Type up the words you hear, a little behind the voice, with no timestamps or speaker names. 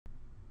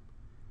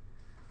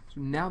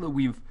So now that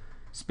we've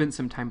spent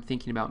some time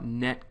thinking about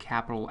net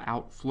capital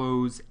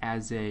outflows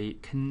as a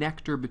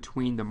connector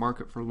between the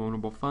market for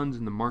loanable funds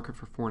and the market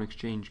for foreign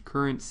exchange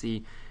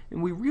currency,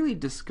 and we really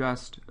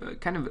discussed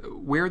kind of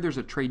where there's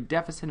a trade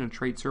deficit and a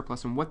trade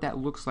surplus and what that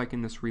looks like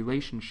in this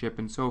relationship.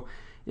 And so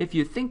if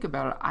you think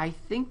about it, I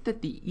think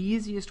that the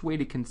easiest way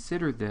to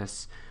consider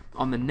this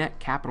on the net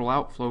capital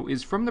outflow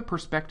is from the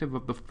perspective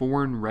of the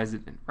foreign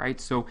resident,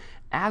 right? So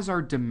as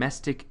our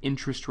domestic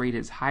interest rate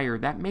is higher,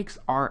 that makes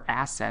our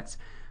assets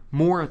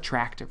more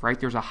attractive, right?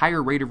 There's a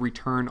higher rate of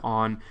return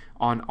on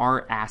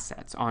our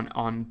assets,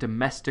 on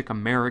domestic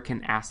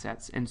American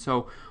assets. And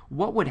so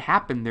what would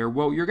happen there?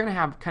 Well, you're going to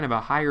have kind of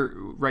a higher,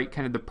 right,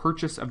 kind of the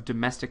purchase of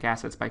domestic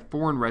assets by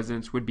foreign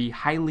residents would be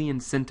highly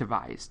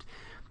incentivized.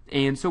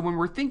 And so when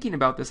we're thinking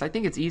about this, I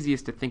think it's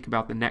easiest to think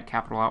about the net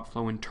capital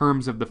outflow in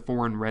terms of the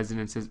foreign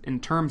residences,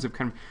 in terms of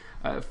kind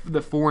of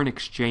the foreign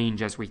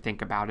exchange as we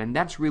think about it. And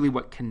that's really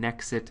what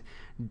connects it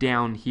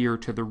down here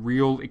to the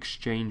real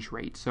exchange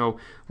rate. So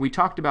we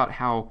talked about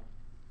how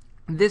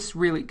this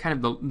really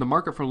kind of the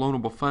market for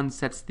loanable funds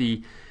sets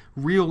the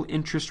real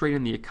interest rate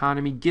in the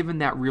economy. Given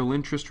that real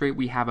interest rate,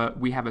 we have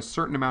a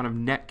certain amount of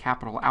net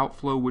capital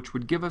outflow, which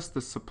would give us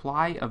the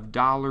supply of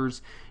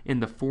dollars in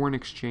the foreign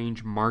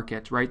exchange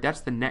market, right?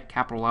 That's the net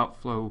capital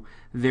outflow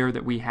there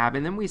that we have.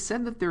 And then we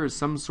said that there is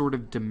some sort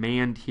of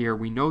demand here.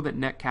 We know that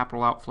net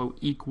capital outflow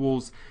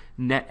equals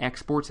net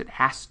exports. It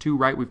has to,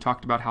 right? We've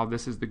talked about how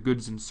this is the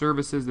goods and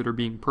services that are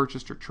being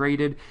purchased or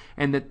traded,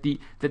 and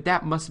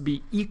that must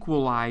be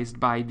equalized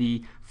by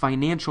the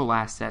financial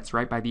assets,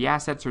 right? By the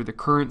assets or the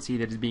currency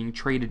that is being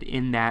traded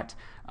in that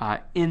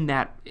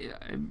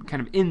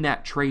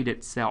trade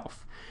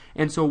itself.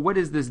 And so what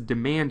is this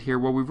demand here?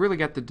 Well, we've really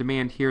got the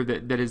demand here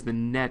that is the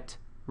net,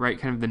 right?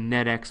 Kind of the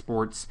net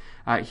exports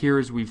here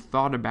as we've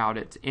thought about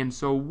it. And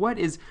so what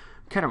is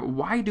kind of,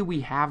 why do we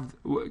have,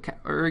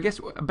 or I guess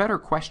a better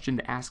question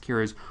to ask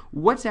here is,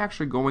 what's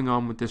actually going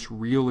on with this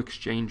real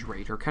exchange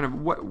rate, or kind of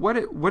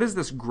what is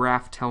this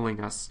graph telling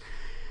us?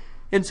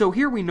 And so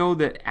here we know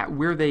that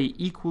where they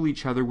equal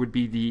each other would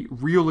be the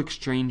real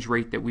exchange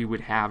rate that we would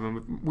have,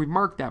 and we've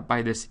marked that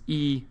by this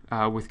E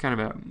with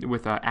kind of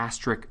an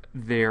asterisk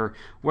there.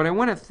 What I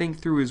want to think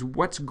through is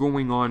what's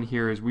going on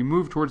here as we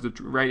move towards the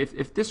right.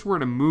 If this were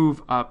to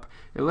move up,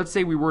 let's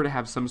say we were to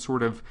have some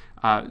sort of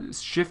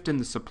shift in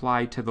the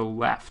supply to the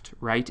left,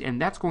 right,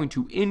 and that's going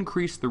to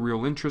increase the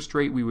real interest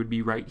rate. We would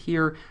be right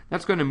here.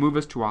 That's going to move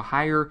us to a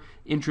higher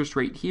interest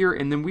rate here,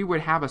 and then we would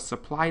have a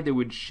supply that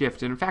would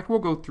shift. And in fact, we'll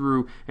go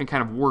through and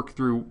kind of work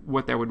through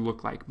what that would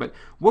look like. But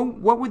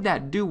what would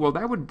that do? Well,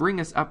 that would bring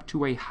us up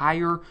to a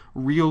higher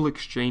real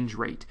exchange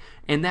rate.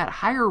 And that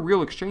higher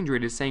real exchange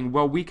rate is saying,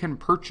 well, we can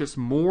purchase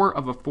more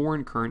of a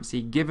foreign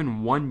currency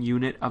given 1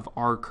 unit of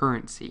our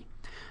currency.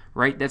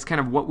 Right? That's kind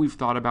of what we've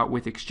thought about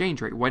with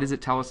exchange rate. What does it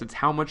tell us? It's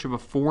how much of a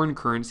foreign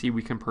currency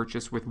we can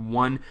purchase with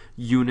 1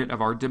 unit of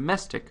our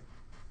domestic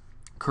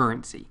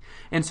currency.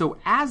 And so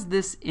as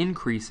this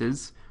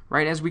increases,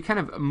 right, as we kind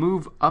of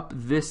move up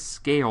this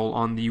scale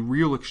on the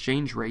real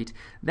exchange rate,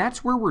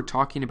 that's where we're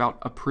talking about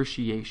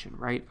appreciation,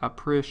 right?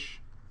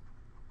 Appreciation.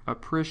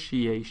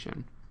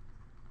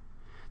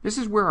 This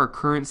is where our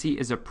currency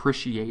is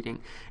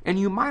appreciating. And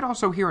you might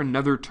also hear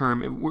another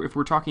term, if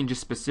we're talking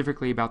just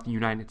specifically about the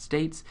United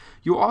States,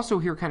 you'll also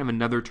hear kind of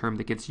another term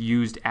that gets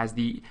used as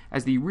the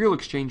real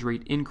exchange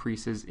rate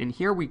increases. And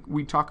here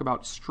we talk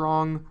about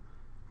strong,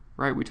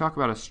 right? We talk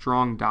about a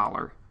strong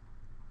dollar.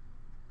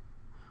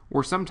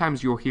 Or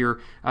sometimes you'll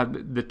hear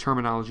the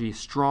terminology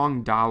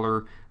strong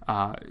dollar.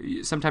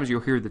 Sometimes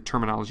you'll hear the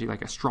terminology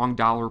like a strong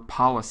dollar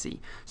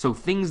policy. So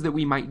things that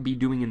we might be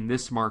doing in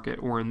this market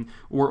or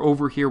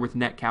over here with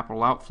net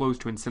capital outflows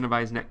to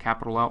incentivize net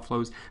capital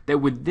outflows that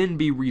would then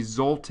be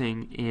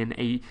resulting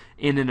in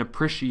an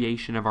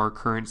appreciation of our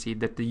currency,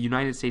 that the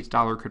United States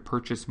dollar could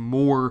purchase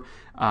more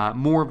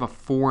of a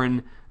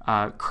foreign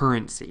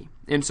currency.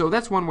 And so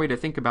that's one way to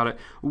think about it.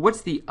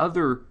 What's the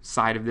other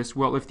side of this?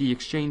 Well, if the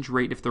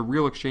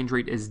real exchange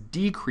rate is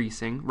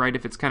decreasing, right,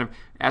 if it's kind of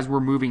as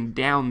we're moving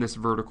down this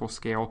vertical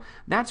scale,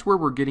 that's where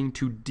we're getting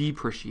to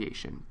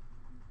depreciation.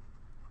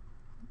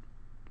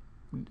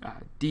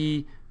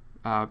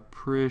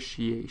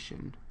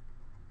 Depreciation.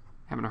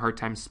 Having a hard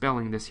time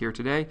spelling this here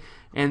today.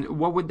 And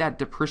what would that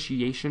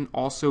depreciation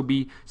also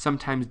be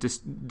sometimes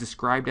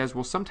described as?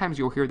 Well, sometimes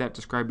you'll hear that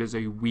described as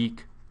a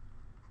weak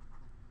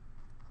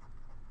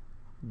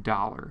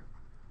dollar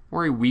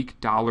or a weak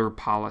dollar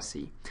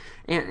policy.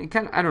 And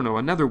kind of, I don't know,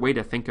 another way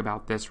to think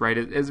about this, right,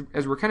 as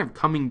we're kind of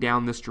coming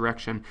down this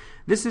direction,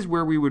 this is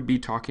where we would be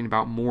talking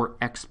about more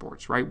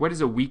exports, right? What is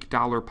a weak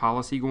dollar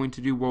policy going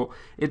to do? Well,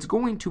 it's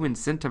going to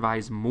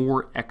incentivize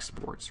more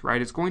exports,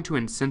 right? It's going to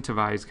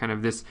incentivize kind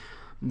of this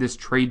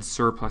trade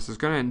surplus. It's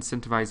going to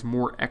incentivize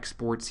more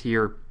exports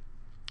here.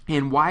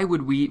 And why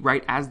would we,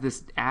 right, as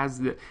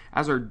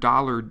our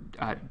dollar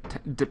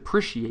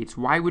depreciates,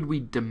 why would we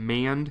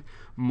demand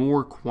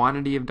more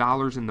quantity of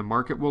dollars in the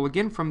market? Well,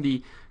 again, if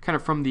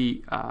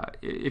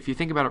you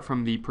think about it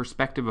from the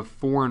perspective of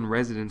foreign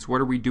residents, what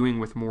are we doing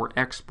with more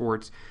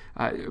exports?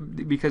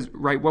 Because,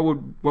 right, what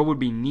would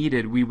be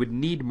needed? We would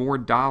need more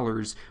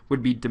dollars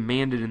would be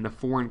demanded in the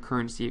foreign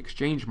currency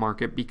exchange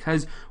market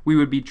because they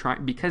would be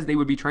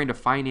trying to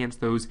finance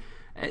those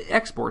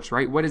exports,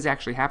 right? What is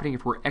actually happening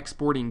if we're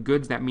exporting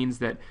goods? That means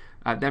that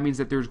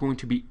there's going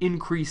to be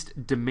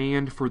increased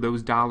demand for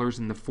those dollars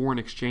in the foreign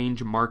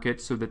exchange market,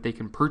 so that they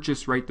can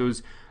purchase, right,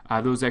 those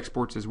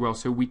exports as well.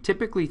 So we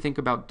typically think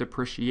about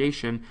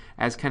depreciation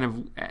as kind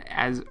of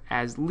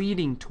as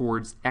leading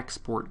towards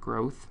export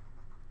growth.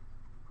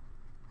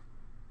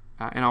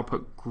 And I'll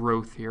put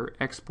growth here,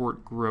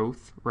 export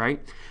growth, right?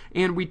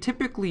 And we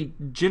typically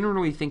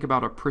generally think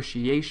about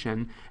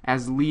appreciation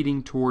as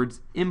leading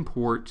towards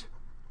import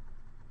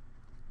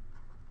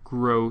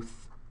growth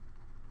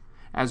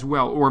as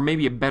well, or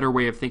maybe a better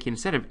way of thinking,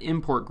 instead of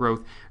import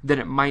growth, that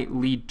it might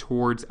lead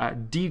towards a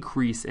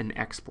decrease in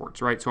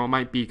exports, right? So it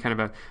might be kind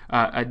of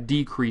a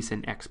decrease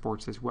in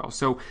exports as well.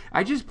 So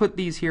I just put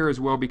these here as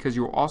well because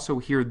you'll also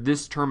hear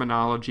this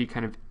terminology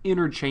kind of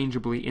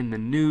interchangeably in the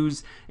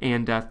news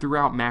and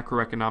throughout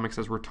macroeconomics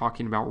as we're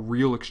talking about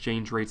real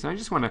exchange rates. And I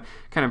just want to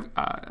kind of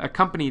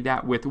accompany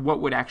that with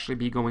what would actually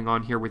be going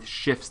on here with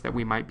shifts that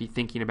we might be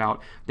thinking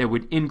about that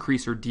would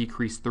increase or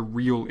decrease the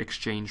real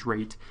exchange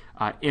rate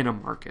in a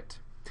market.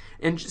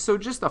 And so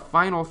just the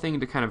final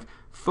thing to kind of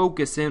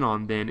focus in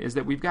on then is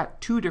that we've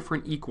got two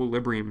different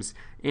equilibriums.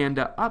 And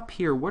up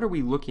here, what are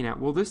we looking at?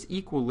 Well, this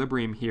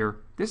equilibrium here,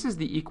 this is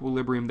the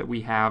equilibrium that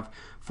we have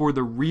for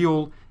the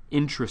real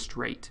interest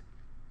rate.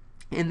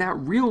 And that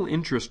real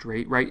interest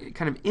rate, right,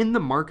 kind of in the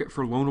market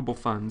for loanable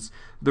funds,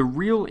 the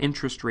real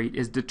interest rate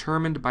is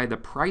determined by the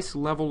price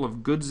level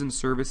of goods and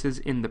services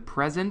in the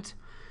present,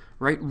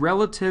 right,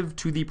 relative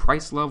to the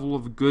price level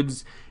of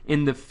goods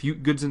in the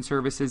goods and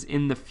services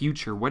in the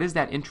future. What is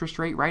that interest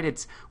rate, right?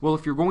 It's, well,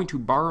 if you're going to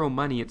borrow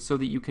money, it's so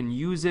that you can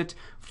use it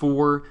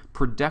for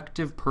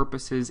productive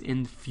purposes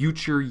in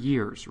future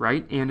years,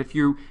 right? And if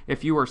you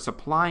are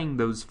supplying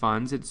those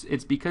funds,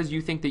 it's because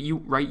you think that you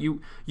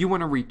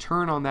want a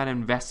return on that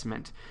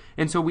investment.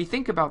 And so we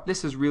think about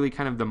this as really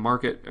kind of the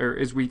market, or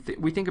as we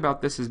think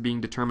about this as being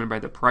determined by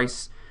the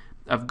price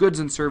of goods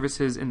and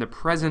services in the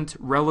present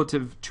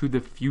relative to the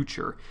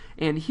future.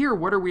 And here,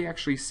 what are we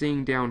actually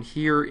seeing down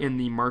here in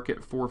the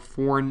market for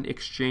foreign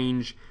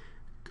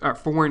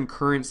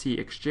currency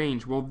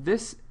exchange? Well,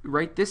 this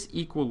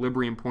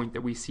equilibrium point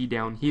that we see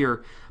down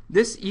here,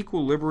 this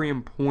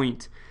equilibrium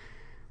point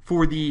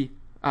for the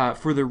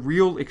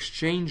real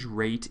exchange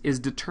rate is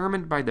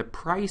determined by the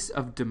price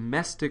of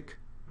domestic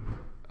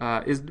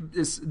is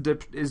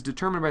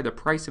determined by the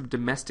price of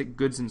domestic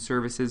goods and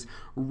services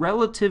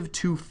relative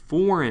to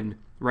foreign,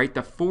 right,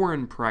 the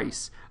foreign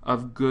price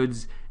of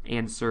goods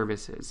and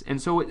services.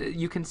 And so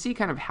you can see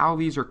kind of how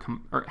these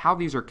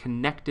are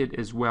connected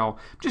as well.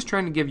 I'm just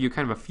trying to give you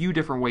kind of a few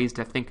different ways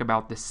to think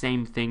about the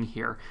same thing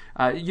here.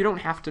 You don't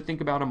have to think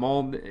about them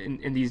all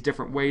in these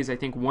different ways. I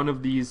think one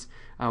of these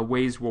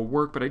ways will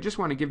work, but I just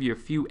want to give you a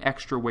few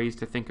extra ways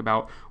to think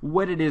about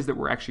what it is that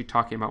we're actually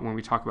talking about when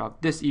we talk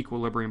about this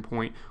equilibrium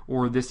point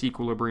or this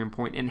equilibrium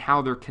point, and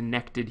how they're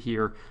connected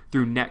here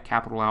through net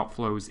capital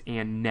outflows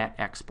and net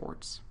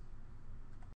exports.